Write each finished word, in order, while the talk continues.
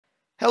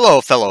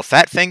Hello, fellow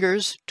fat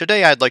fingers!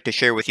 Today I'd like to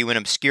share with you an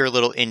obscure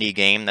little indie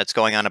game that's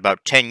going on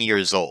about 10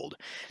 years old.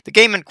 The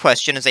game in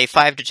question is a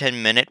 5 to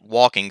 10 minute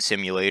walking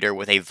simulator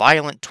with a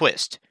violent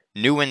twist,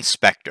 Nuign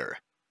Specter.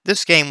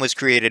 This game was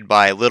created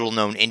by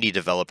little-known indie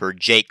developer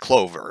Jake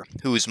Clover,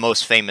 who's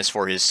most famous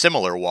for his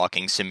similar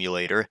walking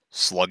simulator,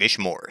 Sluggish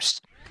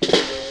Morse.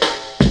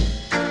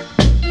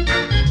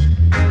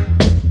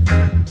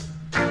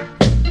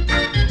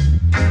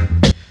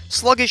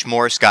 Sluggish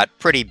Morse got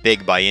pretty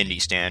big by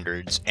indie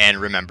standards, and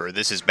remember,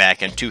 this is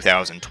back in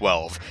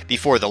 2012,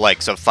 before the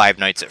likes of Five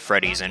Nights at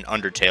Freddy's and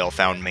Undertale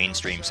found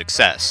mainstream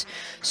success.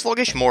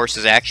 Sluggish Morse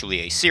is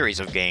actually a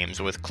series of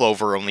games, with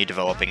Clover only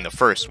developing the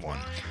first one,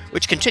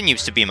 which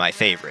continues to be my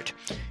favorite.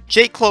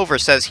 Jake Clover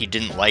says he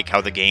didn't like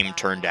how the game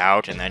turned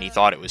out, and that he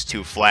thought it was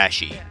too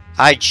flashy.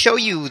 I'd show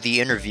you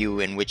the interview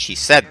in which he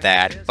said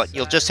that, but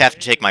you'll just have to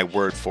take my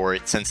word for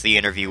it since the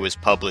interview was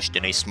published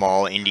in a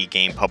small indie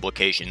game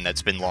publication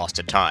that's been lost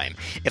to time.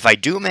 If I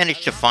do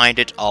manage to find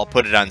it, I'll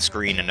put it on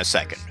screen in a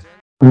second.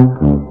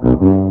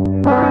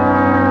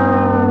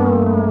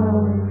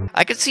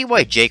 I could see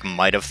why Jake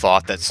might have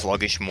thought that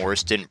Sluggish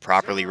Morse didn't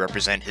properly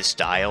represent his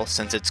style,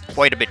 since it's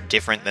quite a bit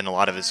different than a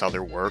lot of his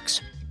other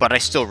works, but I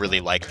still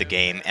really like the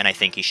game, and I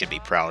think he should be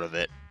proud of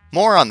it.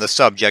 More on the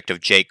subject of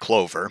Jake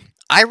Clover.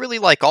 I really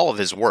like all of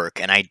his work,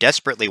 and I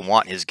desperately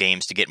want his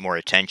games to get more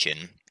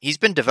attention. He's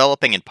been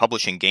developing and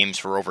publishing games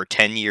for over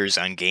 10 years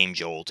on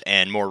GameJolt,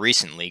 and more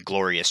recently,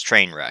 Glorious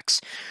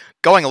Trainwrecks.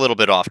 Going a little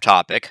bit off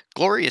topic,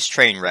 Glorious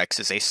Trainwrecks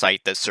is a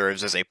site that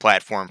serves as a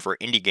platform for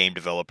indie game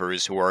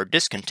developers who are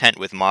discontent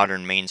with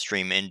modern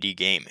mainstream indie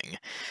gaming.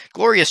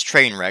 Glorious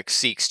Trainwrecks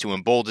seeks to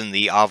embolden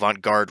the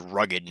avant-garde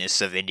ruggedness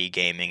of indie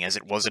gaming as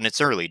it was in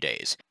its early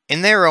days.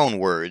 In their own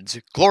words,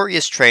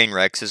 Glorious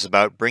Trainwrecks is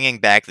about bringing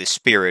back the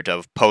spirit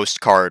of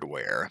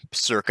post-cardware,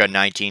 circa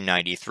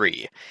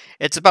 1993.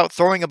 It's about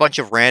throwing a bunch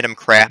of random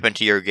crap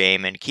into your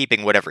game and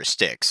keeping whatever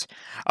sticks.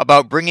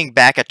 About bringing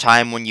back a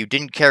time when you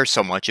didn't care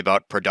so much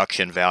about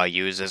production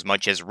values as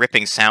much as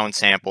ripping sound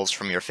samples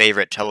from your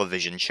favorite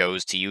television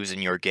shows to use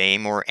in your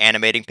game or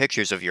animating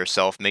pictures of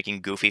yourself making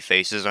goofy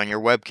faces on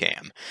your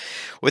webcam.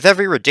 With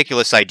every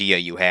ridiculous idea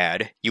you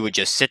had, you would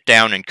just sit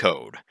down and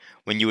code.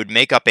 When you would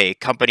make up a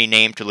company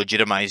name to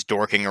legitimize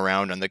dorking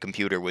around on the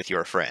computer with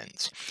your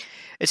friends.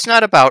 It's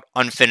not about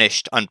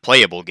unfinished,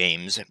 unplayable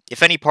games.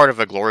 If any part of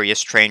a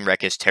Glorious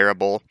Trainwreck is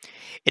terrible,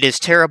 it is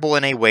terrible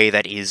in a way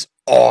that is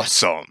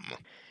awesome.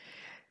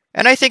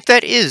 And I think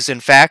that is,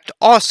 in fact,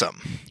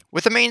 awesome.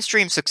 With the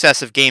mainstream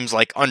success of games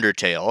like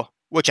Undertale,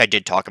 which I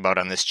did talk about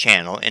on this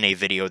channel in a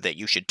video that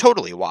you should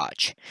totally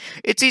watch,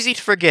 it's easy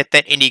to forget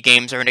that indie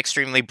games are an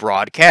extremely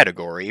broad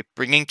category,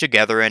 bringing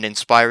together and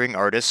inspiring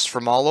artists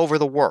from all over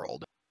the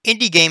world.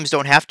 Indie games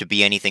don't have to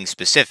be anything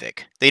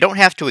specific. They don't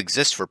have to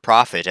exist for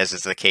profit, as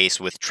is the case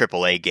with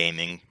AAA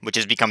gaming, which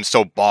has become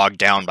so bogged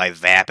down by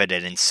vapid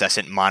and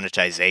incessant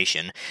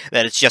monetization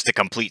that it's just a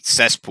complete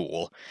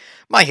cesspool.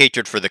 My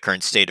hatred for the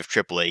current state of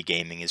AAA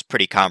gaming is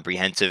pretty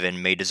comprehensive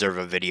and may deserve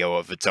a video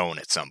of its own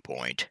at some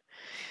point.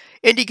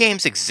 Indie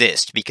games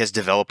exist because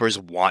developers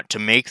want to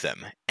make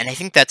them, and I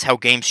think that's how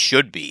games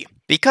should be.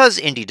 Because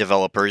indie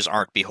developers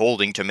aren't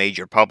beholden to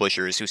major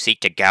publishers who seek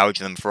to gouge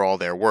them for all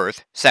they're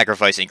worth,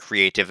 sacrificing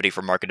creativity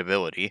for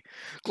marketability,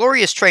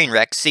 Glorious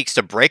Trainwreck seeks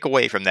to break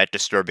away from that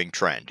disturbing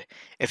trend.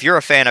 If you're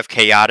a fan of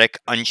chaotic,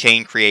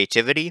 unchained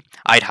creativity,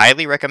 I'd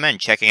highly recommend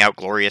checking out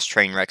Glorious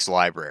Trainwreck's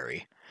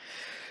library.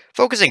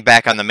 Focusing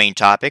back on the main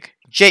topic,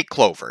 Jake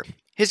Clover.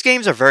 His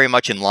games are very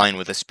much in line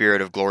with the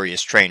spirit of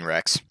Glorious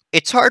Trainwrecks.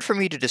 It's hard for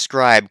me to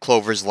describe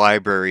Clover's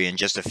library in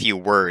just a few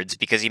words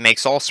because he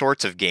makes all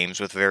sorts of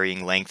games with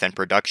varying length and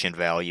production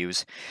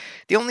values.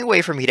 The only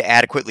way for me to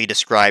adequately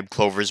describe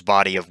Clover's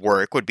body of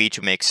work would be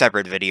to make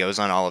separate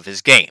videos on all of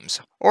his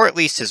games, or at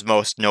least his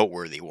most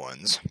noteworthy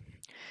ones.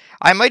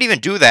 I might even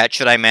do that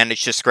should I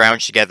manage to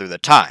scrounge together the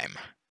time.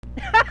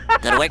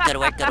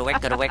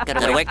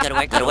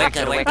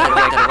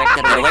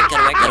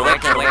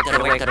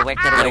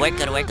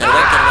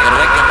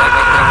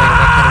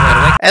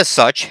 As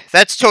such,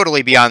 that's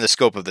totally beyond the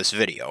scope of this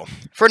video.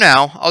 For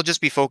now, I'll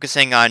just be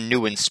focusing on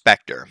Nuign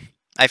Specter.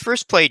 I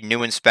first played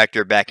Nuign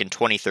Specter back in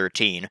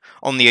 2013,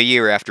 only a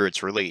year after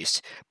its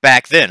release.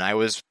 Back then, I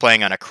was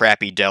playing on a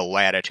crappy Dell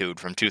Latitude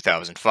from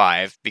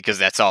 2005, because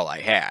that's all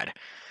I had.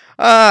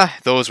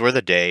 Those were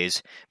the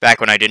days,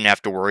 back when I didn't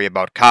have to worry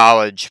about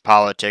college,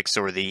 politics,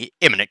 or the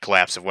imminent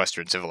collapse of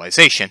Western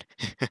civilization.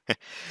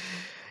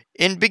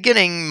 In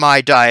beginning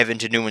my dive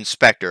into Nuign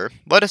Specter,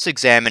 let us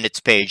examine its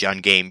page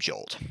on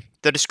GameJolt.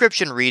 The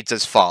description reads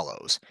as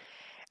follows: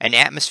 an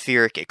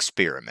atmospheric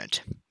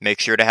experiment. Make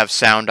sure to have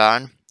sound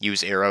on,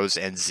 use arrows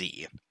and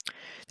Z.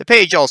 The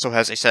page also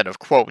has a set of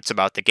quotes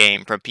about the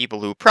game from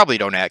people who probably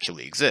don't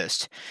actually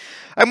exist.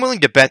 I'm willing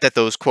to bet that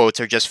those quotes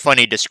are just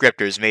funny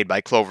descriptors made by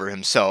Clover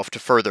himself to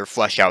further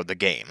flesh out the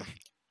game.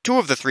 Two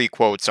of the three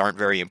quotes aren't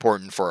very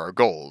important for our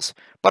goals,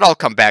 but I'll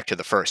come back to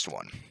the first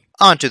one.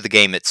 On to the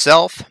game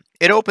itself.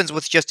 It opens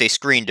with just a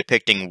screen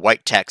depicting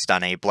white text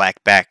on a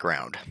black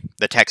background.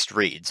 The text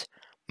reads,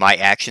 "My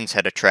actions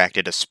had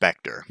attracted a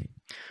specter."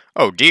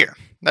 Oh dear,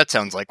 That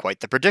sounds like quite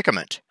the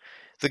predicament.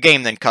 The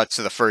game then cuts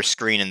to the first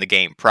screen in the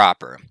game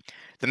proper.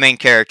 The main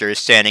character is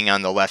standing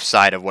on the left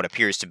side of what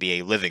appears to be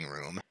a living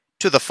room.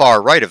 To the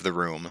far right of the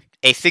room,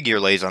 a figure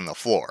lays on the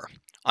floor,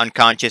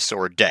 unconscious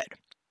or dead.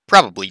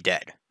 Probably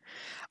dead.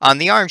 On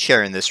the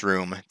armchair in this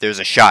room, there's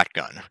a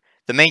shotgun.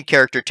 The main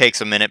character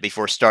takes a minute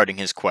before starting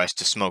his quest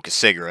to smoke a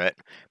cigarette,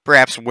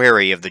 perhaps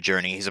wary of the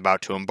journey he's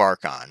about to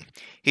embark on.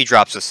 He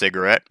drops the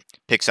cigarette,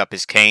 picks up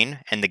his cane,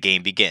 and the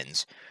game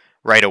begins.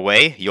 Right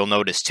away, you'll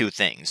notice two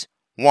things.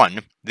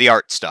 One, the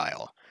art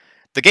style.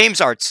 The game's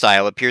art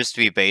style appears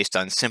to be based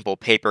on simple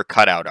paper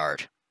cutout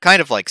art,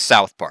 kind of like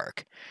South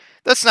Park.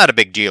 That's not a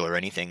big deal or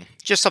anything,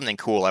 just something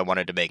cool I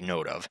wanted to make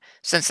note of,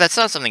 since that's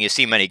not something you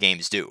see many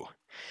games do.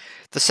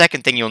 The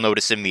second thing you'll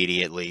notice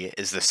immediately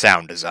is the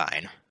sound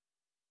design.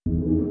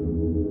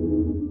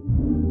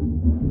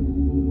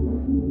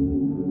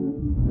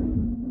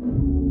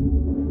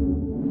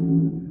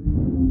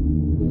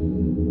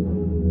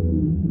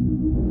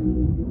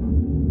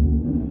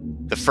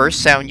 The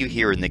first sound you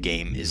hear in the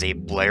game is a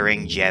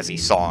blaring, jazzy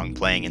song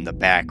playing in the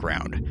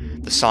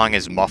background. The song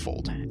is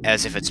muffled,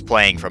 as if it's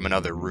playing from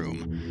another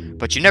room,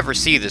 but you never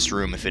see this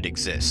room if it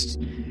exists.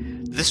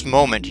 This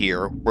moment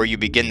here, where you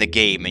begin the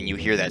game and you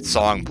hear that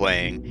song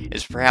playing,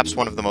 is perhaps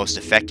one of the most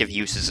effective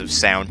uses of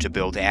sound to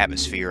build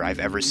atmosphere I've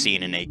ever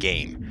seen in a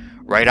game.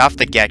 Right off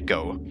the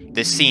get-go,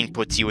 this scene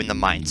puts you in the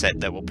mindset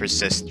that will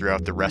persist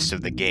throughout the rest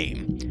of the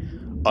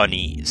game.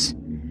 Unease.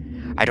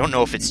 I don't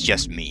know if it's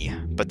just me,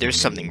 but there's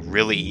something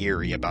really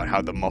eerie about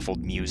how the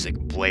muffled music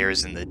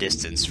blares in the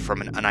distance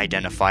from an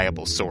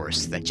unidentifiable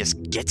source that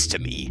just gets to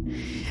me.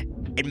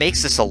 It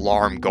makes this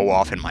alarm go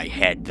off in my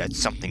head that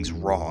something's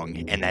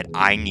wrong and that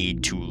I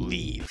need to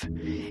leave.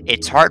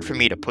 It's hard for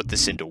me to put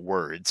this into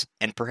words,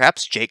 and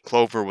perhaps Jake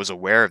Clover was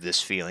aware of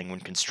this feeling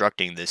when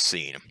constructing this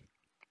scene.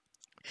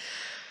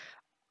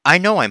 I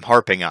know I'm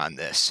harping on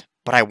this,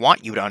 but I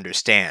want you to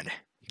understand,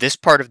 this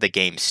part of the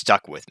game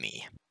stuck with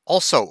me.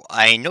 Also,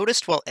 I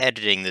noticed while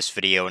editing this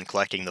video and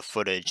collecting the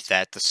footage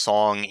that the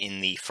song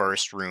in the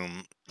first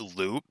room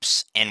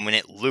loops, and when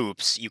it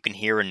loops, you can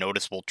hear a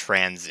noticeable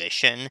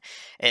transition.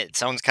 It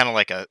sounds kind of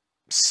like a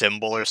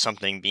cymbal or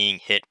something being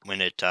hit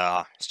when it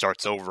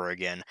starts over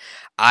again.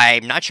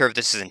 I'm not sure if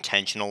this is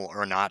intentional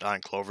or not on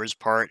Clover's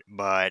part,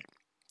 but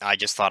I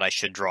just thought I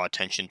should draw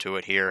attention to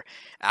it here.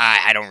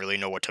 I don't really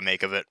know what to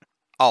make of it.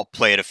 I'll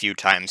play it a few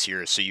times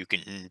here so you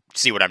can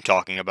see what I'm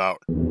talking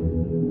about.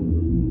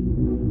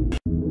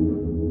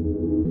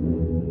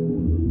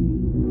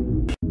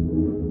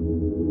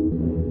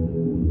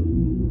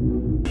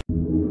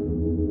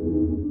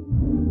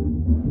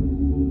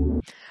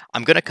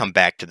 I'm going to come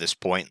back to this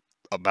point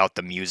about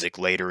the music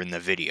later in the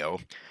video,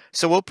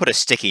 so we'll put a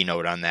sticky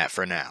note on that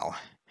for now.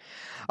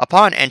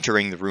 Upon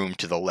entering the room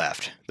to the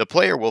left, the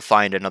player will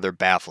find another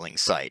baffling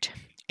sight.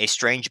 A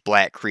strange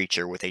black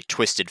creature with a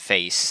twisted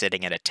face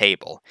sitting at a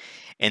table.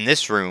 In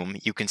this room,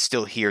 you can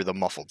still hear the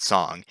muffled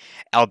song,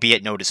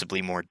 albeit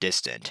noticeably more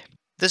distant.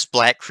 This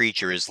black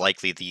creature is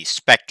likely the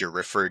Specter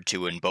referred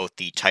to in both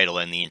the title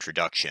and the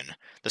introduction.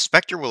 The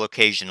Specter will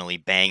occasionally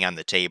bang on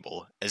the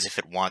table, as if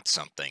it wants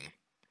something.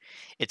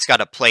 It's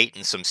got a plate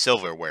and some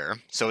silverware,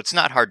 so it's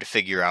not hard to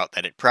figure out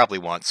that it probably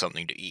wants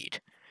something to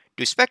eat.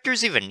 Do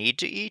specters even need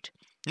to eat?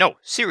 No,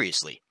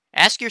 seriously.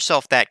 Ask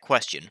yourself that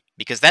question,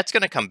 because that's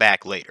going to come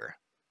back later.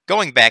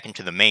 Going back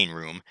into the main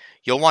room,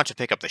 you'll want to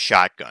pick up the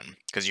shotgun,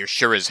 because you're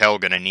sure as hell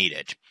going to need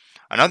it.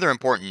 Another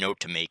important note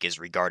to make is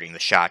regarding the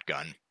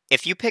shotgun.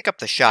 If you pick up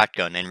the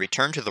shotgun and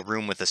return to the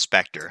room with the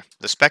Specter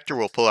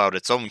will pull out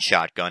its own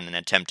shotgun and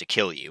attempt to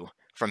kill you.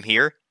 From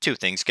here, two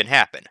things can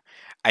happen.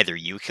 Either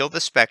you kill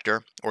the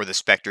Specter, or the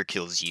Specter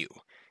kills you.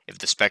 If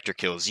the Specter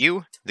kills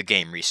you, the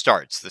game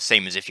restarts, the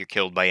same as if you're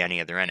killed by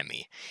any other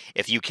enemy.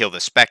 If you kill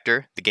the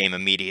Specter, the game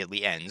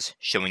immediately ends,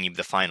 showing you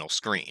the final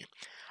screen.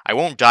 I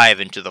won't dive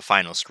into the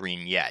final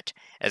screen yet,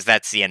 as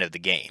that's the end of the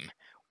game.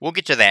 We'll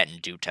get to that in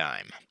due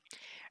time.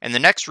 In the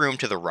next room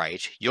to the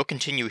right, you'll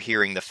continue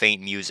hearing the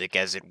faint music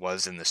as it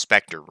was in the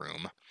Specter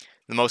room.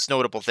 The most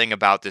notable thing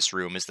about this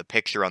room is the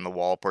picture on the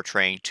wall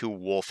portraying two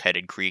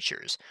wolf-headed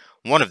creatures.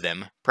 One of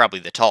them, probably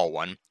the tall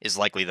one, is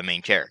likely the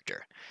main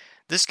character.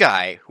 This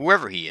guy,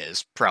 whoever he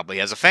is, probably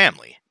has a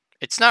family.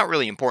 It's not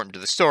really important to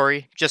the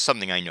story, just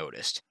something I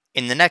noticed.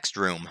 In the next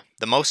room,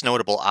 the most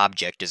notable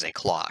object is a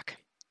clock.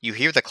 You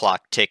hear the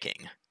clock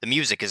ticking. The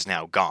music is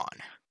now gone.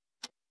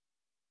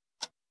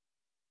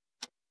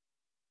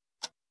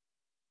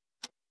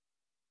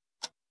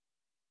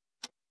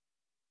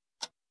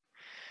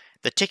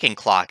 The ticking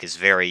clock is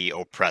very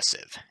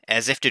oppressive,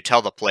 as if to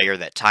tell the player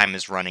that time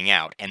is running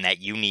out and that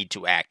you need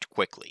to act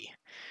quickly.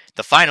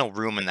 The final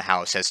room in the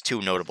house has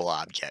two notable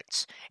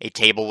objects, a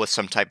table with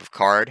some type of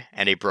card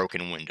and a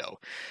broken window.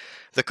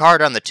 The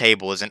card on the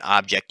table is an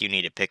object you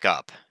need to pick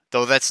up,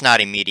 though that's not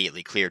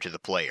immediately clear to the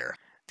player.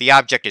 The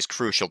object is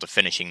crucial to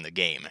finishing the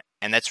game,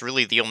 and that's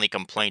really the only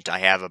complaint I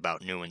have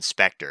about Nuign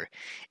Specter.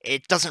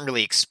 It doesn't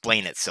really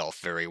explain itself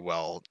very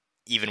well,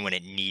 even when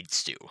it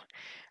needs to.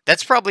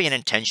 That's probably an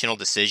intentional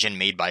decision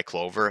made by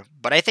Clover,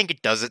 but I think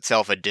it does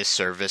itself a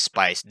disservice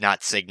by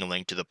not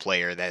signaling to the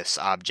player this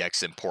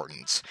object's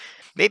importance.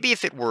 Maybe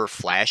if it were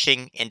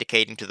flashing,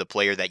 indicating to the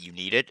player that you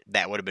need it,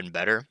 that would have been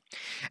better.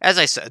 As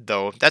I said,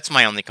 though, that's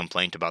my only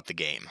complaint about the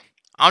game.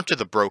 Onto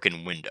the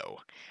broken window.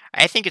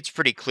 I think it's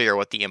pretty clear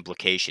what the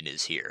implication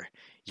is here.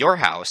 Your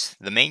house,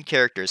 the main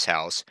character's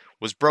house,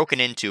 was broken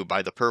into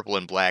by the purple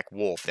and black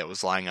wolf that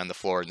was lying on the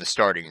floor in the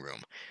starting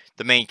room.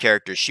 The main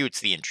character shoots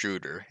the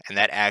intruder, and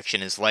that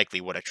action is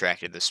likely what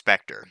attracted the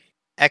Spectre.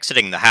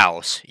 Exiting the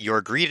house,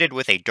 you're greeted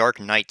with a dark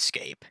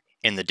nightscape.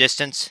 In the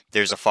distance,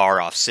 there's a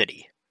far-off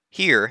city.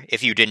 Here,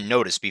 if you didn't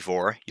notice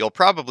before, you'll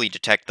probably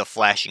detect the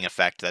flashing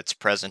effect that's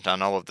present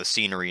on all of the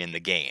scenery in the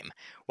game.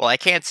 While I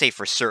can't say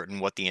for certain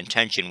what the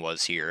intention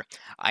was here,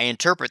 I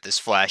interpret this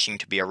flashing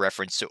to be a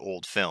reference to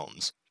old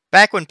films.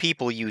 Back when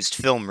people used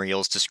film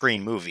reels to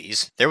screen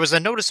movies, there was a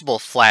noticeable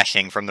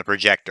flashing from the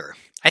projector.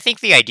 I think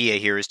the idea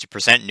here is to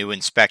present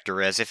Nuign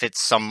Specter as if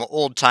it's some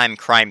old-time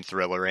crime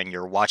thriller and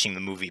you're watching the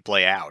movie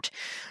play out.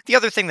 The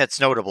other thing that's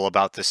notable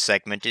about this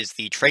segment is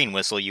the train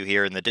whistle you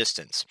hear in the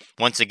distance.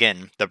 Once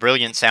again, the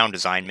brilliant sound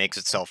design makes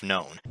itself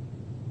known.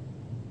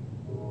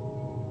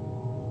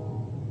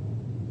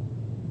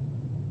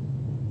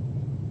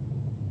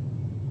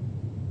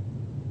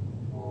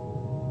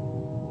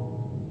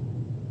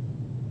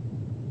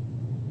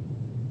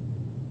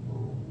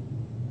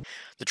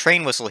 The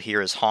train whistle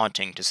here is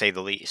haunting, to say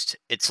the least.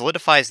 It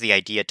solidifies the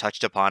idea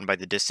touched upon by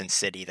the distant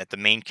city that the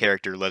main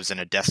character lives in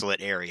a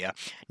desolate area,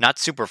 not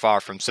super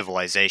far from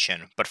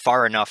civilization, but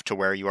far enough to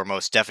where you are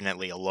most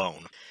definitely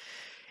alone.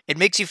 It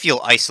makes you feel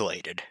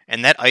isolated,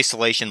 and that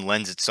isolation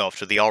lends itself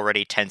to the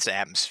already tense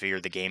atmosphere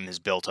the game has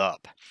built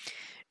up.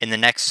 In the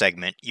next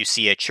segment, you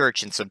see a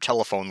church and some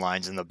telephone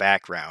lines in the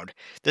background.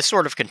 This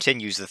sort of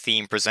continues the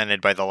theme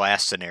presented by the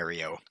last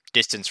scenario,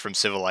 distance from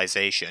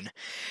civilization.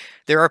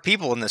 There are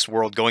people in this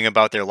world going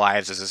about their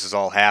lives as this is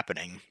all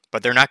happening,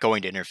 but they're not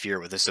going to interfere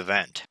with this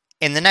event.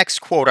 In the next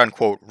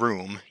quote-unquote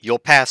room, you'll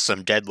pass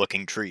some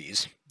dead-looking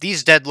trees.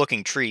 These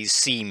dead-looking trees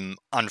seem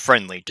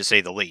unfriendly, to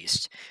say the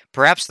least.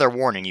 Perhaps they're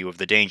warning you of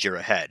the danger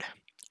ahead.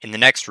 In the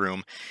next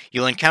room,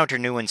 you'll encounter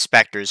Nuign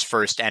Specter's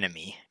first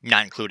enemy,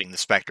 not including the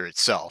Spectre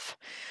itself.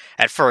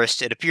 At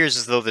first, it appears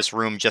as though this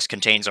room just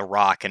contains a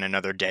rock and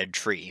another dead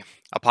tree.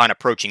 Upon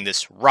approaching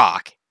this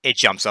rock, it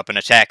jumps up and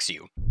attacks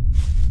you.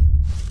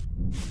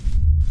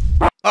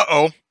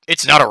 Uh-oh,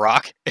 it's not a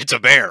rock, it's a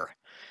bear.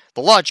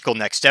 The logical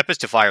next step is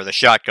to fire the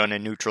shotgun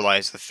and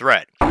neutralize the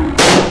threat.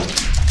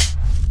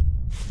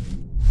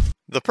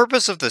 The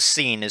purpose of this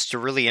scene is to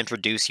really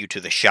introduce you to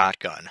the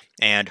shotgun,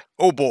 and,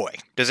 oh boy,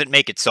 does it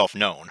make itself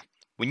known.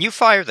 When you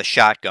fire the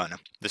shotgun,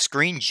 the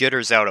screen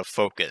jitters out of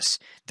focus,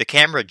 the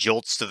camera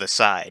jolts to the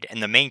side,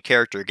 and the main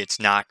character gets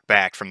knocked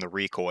back from the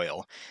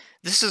recoil.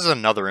 This is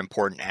another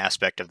important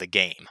aspect of the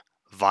game,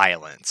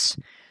 violence.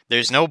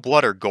 There's no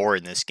blood or gore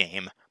in this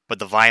game, but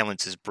the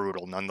violence is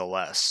brutal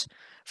nonetheless.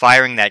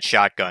 Firing that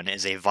shotgun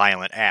is a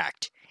violent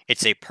act.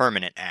 It's a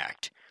permanent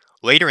act.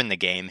 Later in the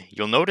game,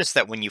 you'll notice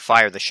that when you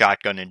fire the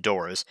shotgun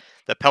indoors,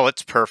 the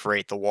pellets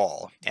perforate the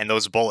wall, and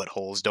those bullet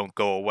holes don't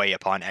go away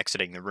upon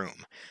exiting the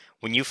room.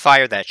 When you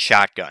fire that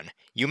shotgun,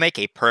 you make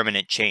a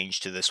permanent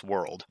change to this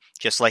world.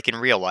 Just like in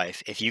real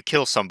life, if you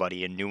kill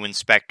somebody in Nuign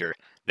Specter,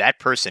 that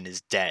person is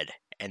dead,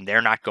 and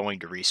they're not going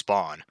to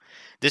respawn.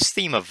 This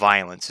theme of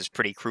violence is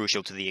pretty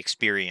crucial to the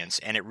experience,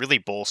 and it really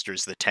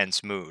bolsters the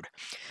tense mood.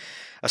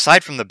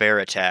 Aside from the bear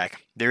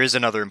attack, there is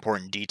another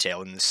important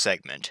detail in this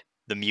segment,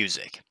 the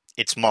music.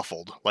 It's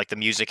muffled, like the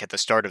music at the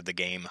start of the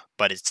game,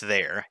 but it's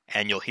there,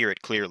 and you'll hear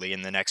it clearly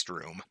in the next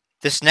room.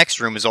 This next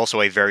room is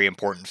also a very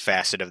important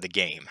facet of the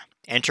game.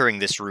 Entering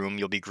this room,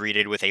 you'll be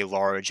greeted with a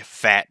large,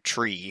 fat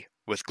tree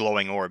with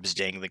glowing orbs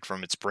dangling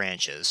from its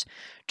branches.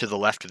 To the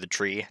left of the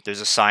tree,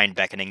 there's a sign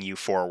beckoning you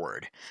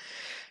forward.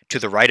 To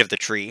the right of the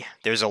tree,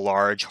 there's a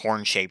large,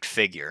 horn-shaped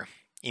figure.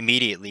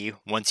 Immediately,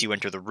 once you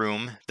enter the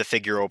room, the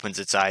figure opens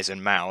its eyes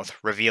and mouth,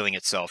 revealing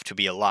itself to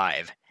be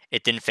alive.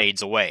 It then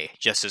fades away,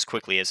 just as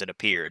quickly as it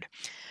appeared.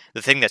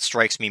 The thing that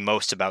strikes me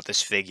most about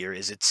this figure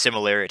is its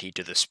similarity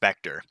to the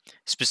Spectre,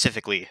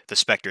 specifically the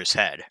Spectre's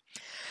head.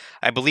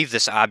 I believe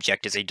this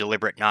object is a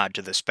deliberate nod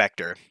to the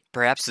Spectre.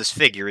 Perhaps this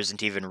figure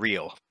isn't even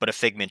real, but a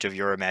figment of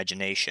your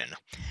imagination.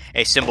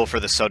 A symbol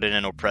for the sudden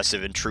and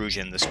oppressive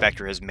intrusion the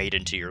Spectre has made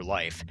into your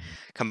life.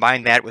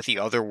 Combine that with the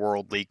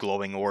otherworldly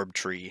glowing orb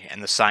tree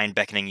and the sign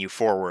beckoning you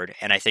forward,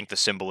 and I think the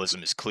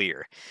symbolism is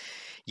clear.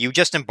 You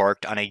just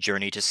embarked on a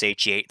journey to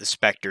satiate the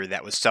Spectre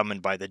that was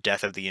summoned by the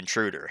death of the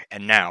intruder,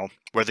 and now,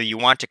 whether you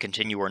want to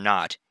continue or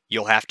not,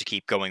 you'll have to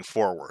keep going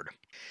forward.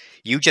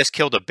 You just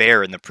killed a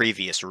bear in the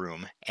previous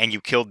room, and you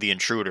killed the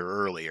intruder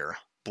earlier.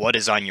 Blood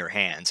is on your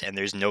hands, and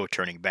there's no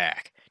turning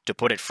back. To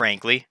put it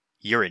frankly,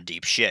 you're in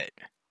deep shit.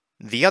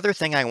 The other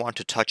thing I want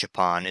to touch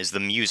upon is the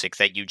music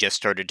that you just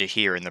started to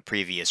hear in the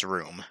previous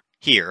room.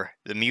 Here,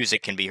 the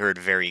music can be heard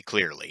very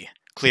clearly,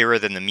 clearer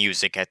than the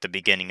music at the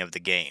beginning of the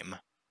game.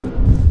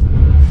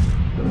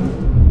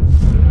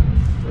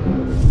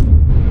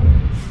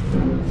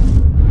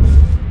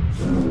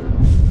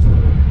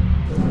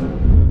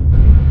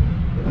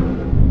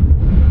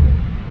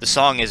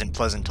 song isn't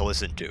pleasant to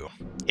listen to.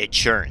 It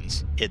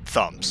churns, it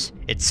thumps,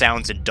 it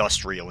sounds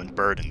industrial and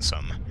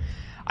burdensome.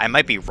 I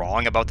might be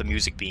wrong about the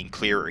music being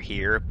clearer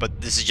here,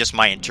 but this is just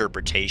my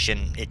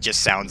interpretation, it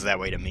just sounds that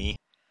way to me.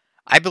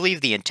 I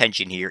believe the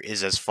intention here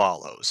is as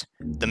follows.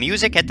 The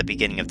music at the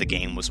beginning of the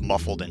game was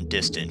muffled and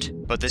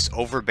distant, but this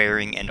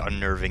overbearing and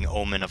unnerving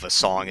omen of a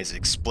song is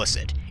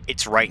explicit.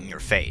 It's right in your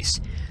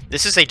face.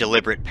 This is a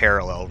deliberate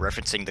parallel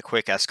referencing the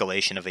quick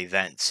escalation of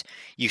events.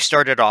 You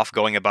started off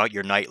going about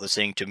your night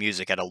listening to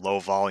music at a low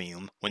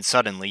volume, when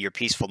suddenly your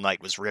peaceful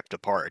night was ripped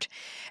apart,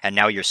 and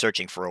now you're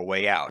searching for a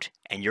way out,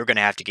 and you're gonna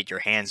have to get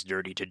your hands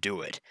dirty to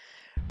do it.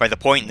 By the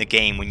point in the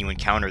game when you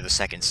encounter the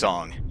second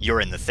song,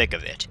 you're in the thick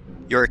of it.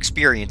 Your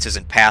experience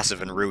isn't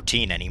passive and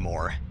routine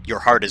anymore. Your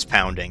heart is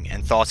pounding,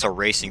 and thoughts are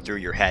racing through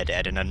your head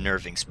at an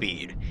unnerving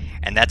speed.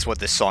 And that's what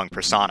this song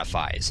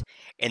personifies.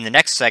 In the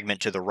next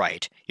segment to the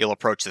right, you'll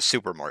approach the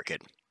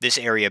supermarket, this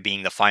area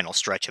being the final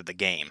stretch of the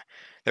game.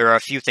 There are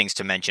a few things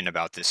to mention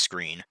about this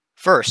screen.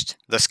 First,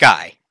 the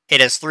sky.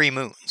 It has 3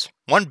 moons.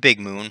 One big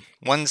moon,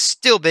 one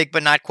still big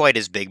but not quite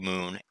as big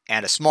moon,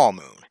 and a small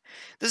moon.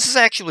 This is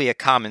actually a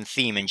common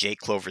theme in Jake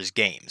Clover's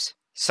games.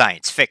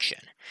 Science fiction.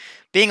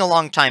 Being a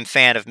longtime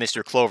fan of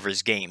Mr.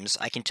 Clover's games,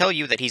 I can tell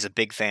you that he's a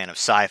big fan of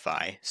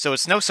sci-fi, so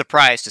it's no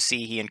surprise to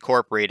see he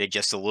incorporated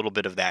just a little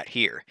bit of that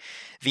here.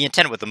 The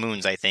intent with the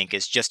moons, I think,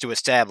 is just to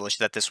establish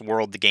that this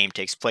world the game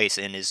takes place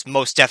in is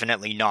most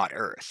definitely not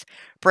Earth.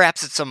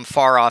 Perhaps it's some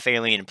far-off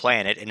alien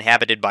planet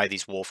inhabited by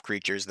these wolf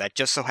creatures that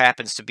just so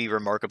happens to be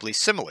remarkably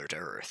similar to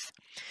Earth.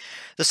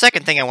 The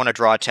second thing I want to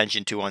draw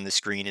attention to on the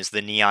screen is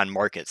the neon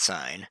market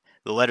sign,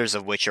 the letters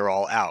of which are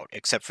all out,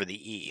 except for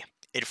the E.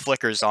 It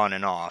flickers on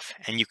and off,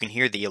 and you can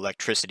hear the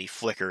electricity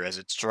flicker as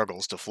it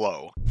struggles to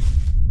flow.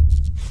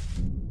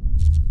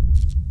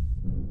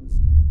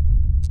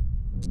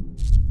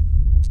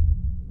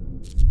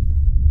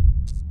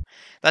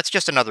 That's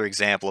just another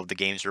example of the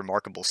game's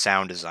remarkable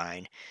sound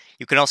design.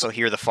 You can also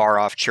hear the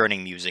far-off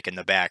churning music in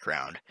the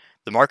background.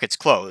 The market's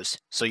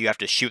closed, so you have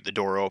to shoot the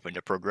door open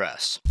to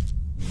progress.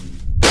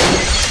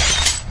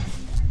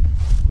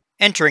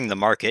 Entering the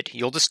market,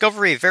 you'll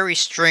discover a very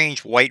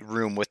strange white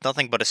room with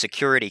nothing but a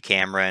security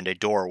camera and a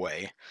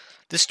doorway.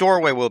 This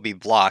doorway will be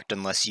blocked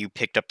unless you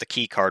picked up the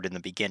keycard in the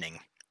beginning.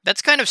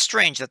 That's kind of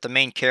strange that the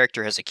main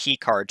character has a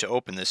keycard to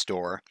open this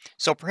door,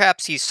 so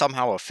perhaps he's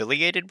somehow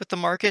affiliated with the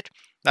market?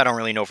 I don't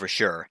really know for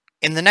sure.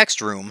 In the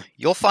next room,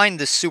 you'll find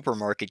this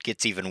supermarket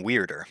gets even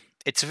weirder.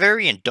 It's a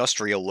very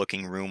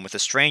industrial-looking room with a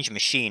strange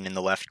machine in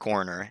the left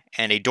corner,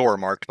 and a door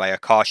marked by a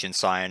caution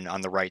sign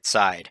on the right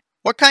side.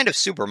 What kind of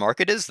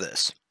supermarket is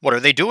this? What are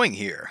they doing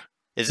here?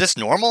 Is this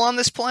normal on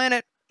this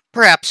planet?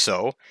 Perhaps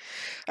so.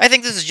 I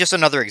think this is just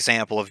another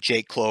example of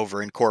Jake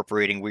Clover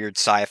incorporating weird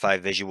sci-fi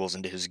visuals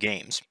into his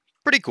games.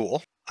 Pretty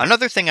cool.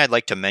 Another thing I'd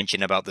like to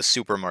mention about the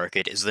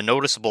supermarket is the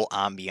noticeable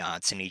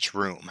ambiance in each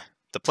room.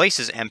 The place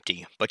is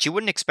empty, but you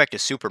wouldn't expect a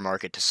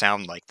supermarket to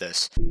sound like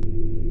this.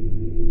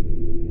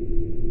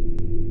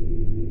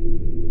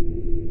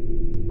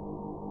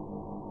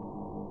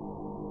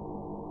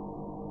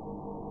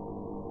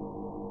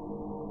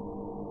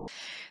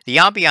 The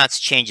ambiance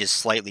changes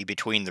slightly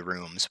between the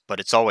rooms,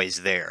 but it's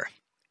always there.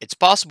 It's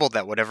possible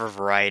that whatever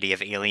variety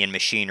of alien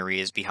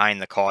machinery is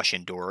behind the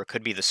caution door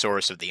could be the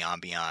source of the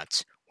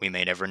ambiance. We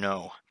may never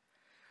know.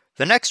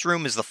 The next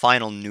room is the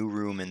final new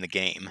room in the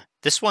game.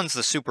 This one's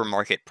the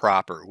supermarket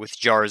proper, with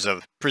jars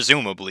of,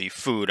 presumably,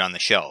 food on the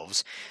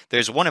shelves.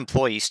 There's one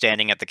employee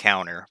standing at the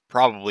counter,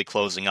 probably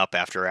closing up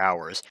after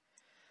hours.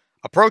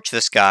 Approach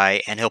this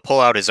guy, and he'll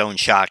pull out his own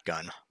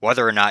shotgun,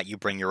 whether or not you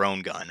bring your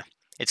own gun.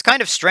 It's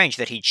kind of strange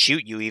that he'd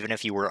shoot you even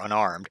if you were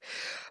unarmed,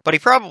 but he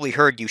probably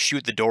heard you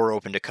shoot the door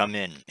open to come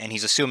in, and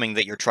he's assuming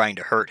that you're trying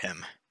to hurt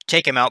him.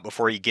 Take him out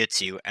before he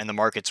gets you, and the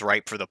market's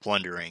ripe for the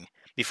plundering.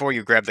 Before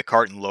you grab the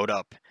cart and load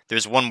up,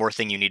 there's one more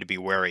thing you need to be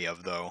wary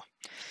of, though.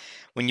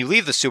 When you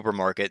leave the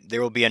supermarket,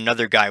 there will be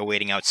another guy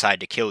waiting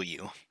outside to kill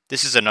you.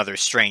 This is another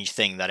strange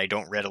thing that I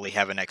don't readily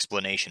have an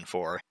explanation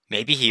for.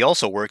 Maybe he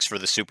also works for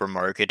the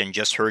supermarket and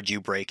just heard you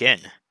break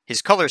in.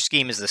 His color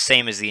scheme is the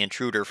same as the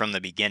intruder from the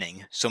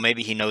beginning, so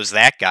maybe he knows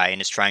that guy and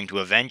is trying to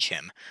avenge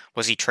him.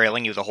 Was he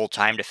trailing you the whole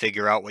time to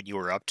figure out what you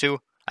were up to?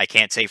 I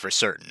can't say for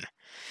certain.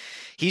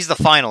 He's the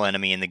final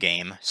enemy in the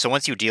game, so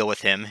once you deal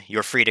with him,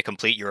 you're free to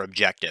complete your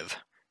objective.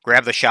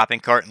 Grab the shopping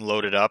cart and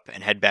load it up,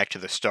 and head back to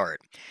the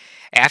start.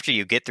 After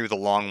you get through the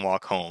long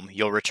walk home,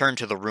 you'll return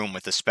to the room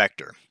with the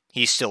Spectre.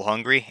 He's still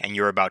hungry, and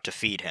you're about to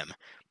feed him.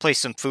 Place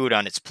some food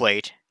on its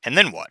plate, and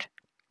then what?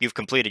 You've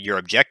completed your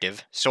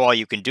objective, so all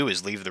you can do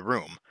is leave the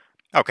room.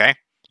 Okay,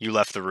 you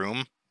left the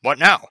room. What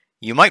now?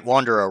 You might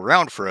wander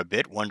around for a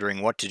bit,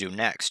 wondering what to do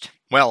next.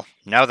 Well,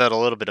 now that a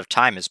little bit of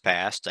time has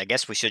passed, I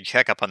guess we should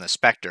check up on the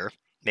Spectre.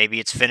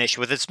 Maybe it's finished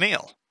with its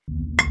meal.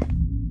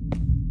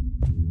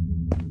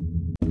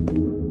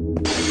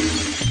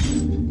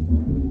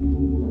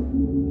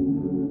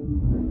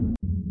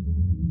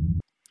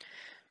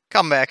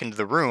 Come back into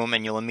the room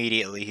and you'll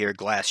immediately hear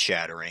glass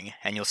shattering,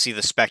 and you'll see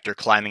the Spectre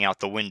climbing out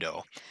the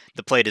window.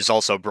 The plate is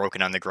also broken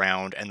on the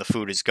ground, and the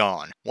food is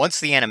gone. Once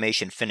the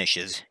animation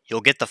finishes, you'll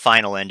get the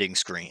final ending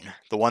screen,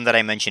 the one that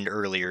I mentioned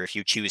earlier if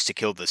you choose to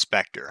kill the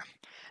Spectre.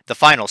 The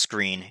final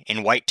screen,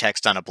 in white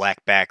text on a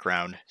black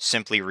background,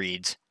 simply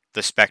reads,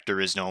 "The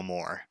Spectre is no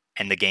more,"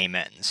 and the game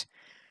ends.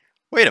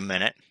 Wait a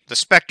minute, the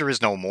Spectre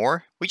is no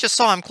more? We just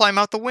saw him climb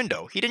out the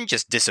window. He didn't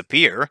just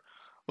disappear.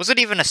 Was it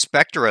even a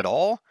Spectre at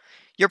all?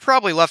 You're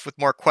probably left with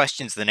more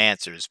questions than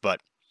answers,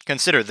 but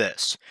consider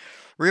this.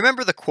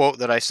 Remember the quote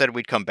that I said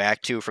we'd come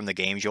back to from the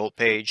Game Jolt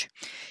page?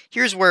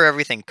 Here's where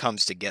everything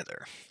comes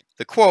together.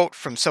 The quote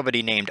from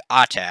somebody named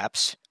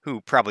Ataps,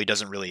 who probably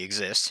doesn't really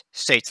exist,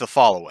 states the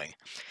following.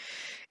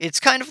 It's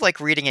kind of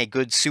like reading a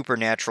good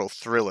supernatural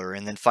thriller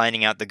and then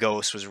finding out the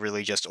ghost was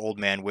really just Old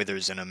Man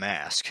Withers in a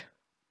mask.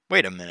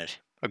 Wait a minute.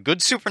 A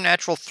good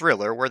supernatural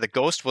thriller where the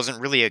ghost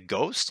wasn't really a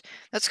ghost?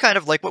 That's kind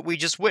of like what we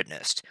just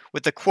witnessed,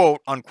 with the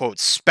quote-unquote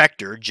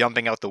Spectre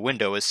jumping out the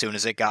window as soon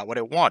as it got what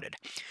it wanted.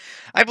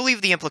 I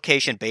believe the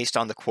implication based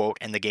on the quote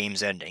and the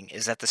game's ending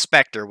is that the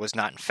Spectre was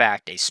not in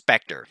fact a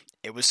Spectre.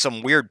 It was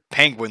some weird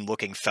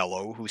penguin-looking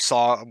fellow who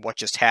saw what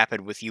just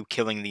happened with you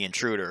killing the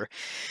intruder,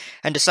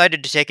 and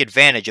decided to take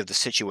advantage of the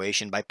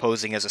situation by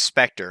posing as a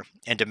Spectre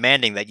and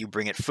demanding that you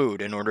bring it food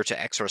in order to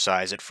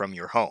exorcise it from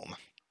your home.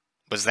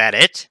 Was that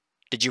it?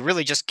 Did you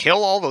really just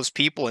kill all those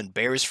people and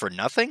bears for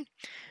nothing?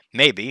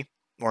 Maybe.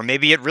 Or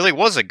maybe it really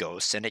was a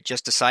ghost and it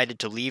just decided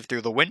to leave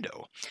through the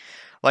window.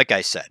 Like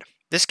I said,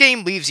 this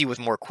game leaves you with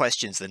more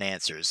questions than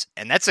answers,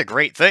 and that's a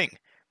great thing.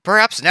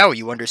 Perhaps now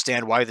you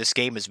understand why this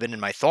game has been in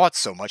my thoughts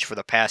so much for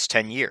the past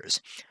 10 years.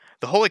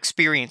 The whole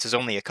experience is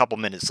only a couple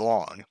minutes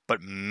long,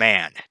 but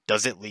man,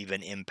 does it leave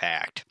an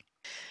impact.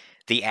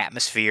 The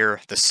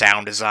atmosphere, the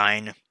sound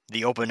design,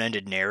 the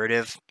open-ended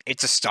narrative,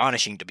 it's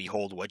astonishing to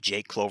behold what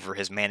Jake Clover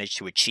has managed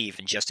to achieve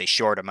in just a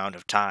short amount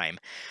of time.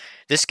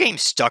 This game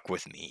stuck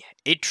with me.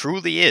 It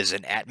truly is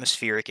an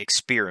atmospheric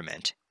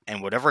experiment,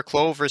 and whatever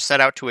Clover set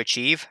out to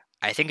achieve,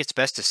 I think it's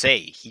best to say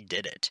he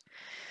did it.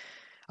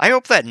 I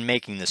hope that in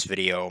making this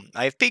video,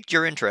 I have piqued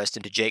your interest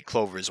into Jake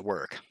Clover's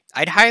work.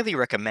 I'd highly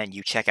recommend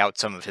you check out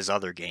some of his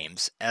other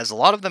games, as a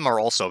lot of them are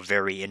also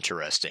very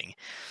interesting.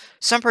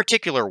 Some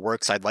particular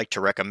works I'd like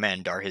to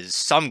recommend are his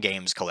Some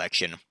Games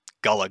collection,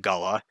 Gullah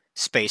Gullah,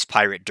 Space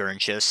Pirate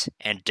Durnchus,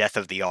 and Death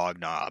of the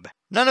Ognob.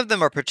 None of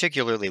them are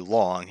particularly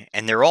long,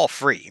 and they're all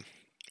free.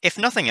 If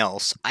nothing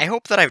else, I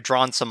hope that I've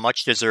drawn some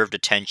much-deserved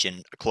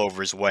attention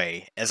Clover's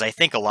way, as I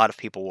think a lot of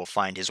people will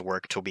find his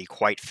work to be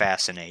quite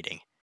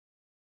fascinating.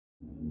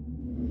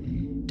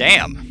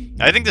 Damn,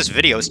 I think this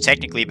video's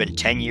technically been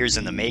 10 years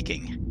in the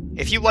making.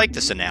 If you like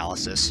this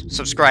analysis,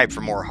 subscribe for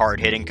more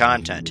hard-hitting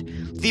content.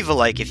 Leave a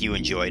like if you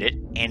enjoyed it,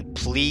 and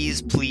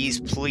please, please,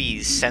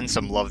 please send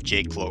some love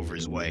Jake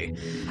Clover's way.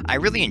 I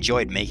really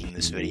enjoyed making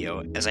this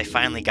video, as I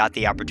finally got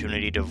the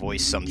opportunity to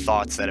voice some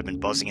thoughts that have been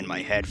buzzing in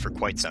my head for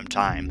quite some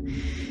time.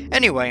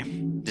 Anyway,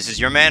 this is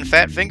your man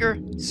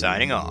Fatfinger,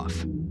 signing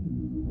off.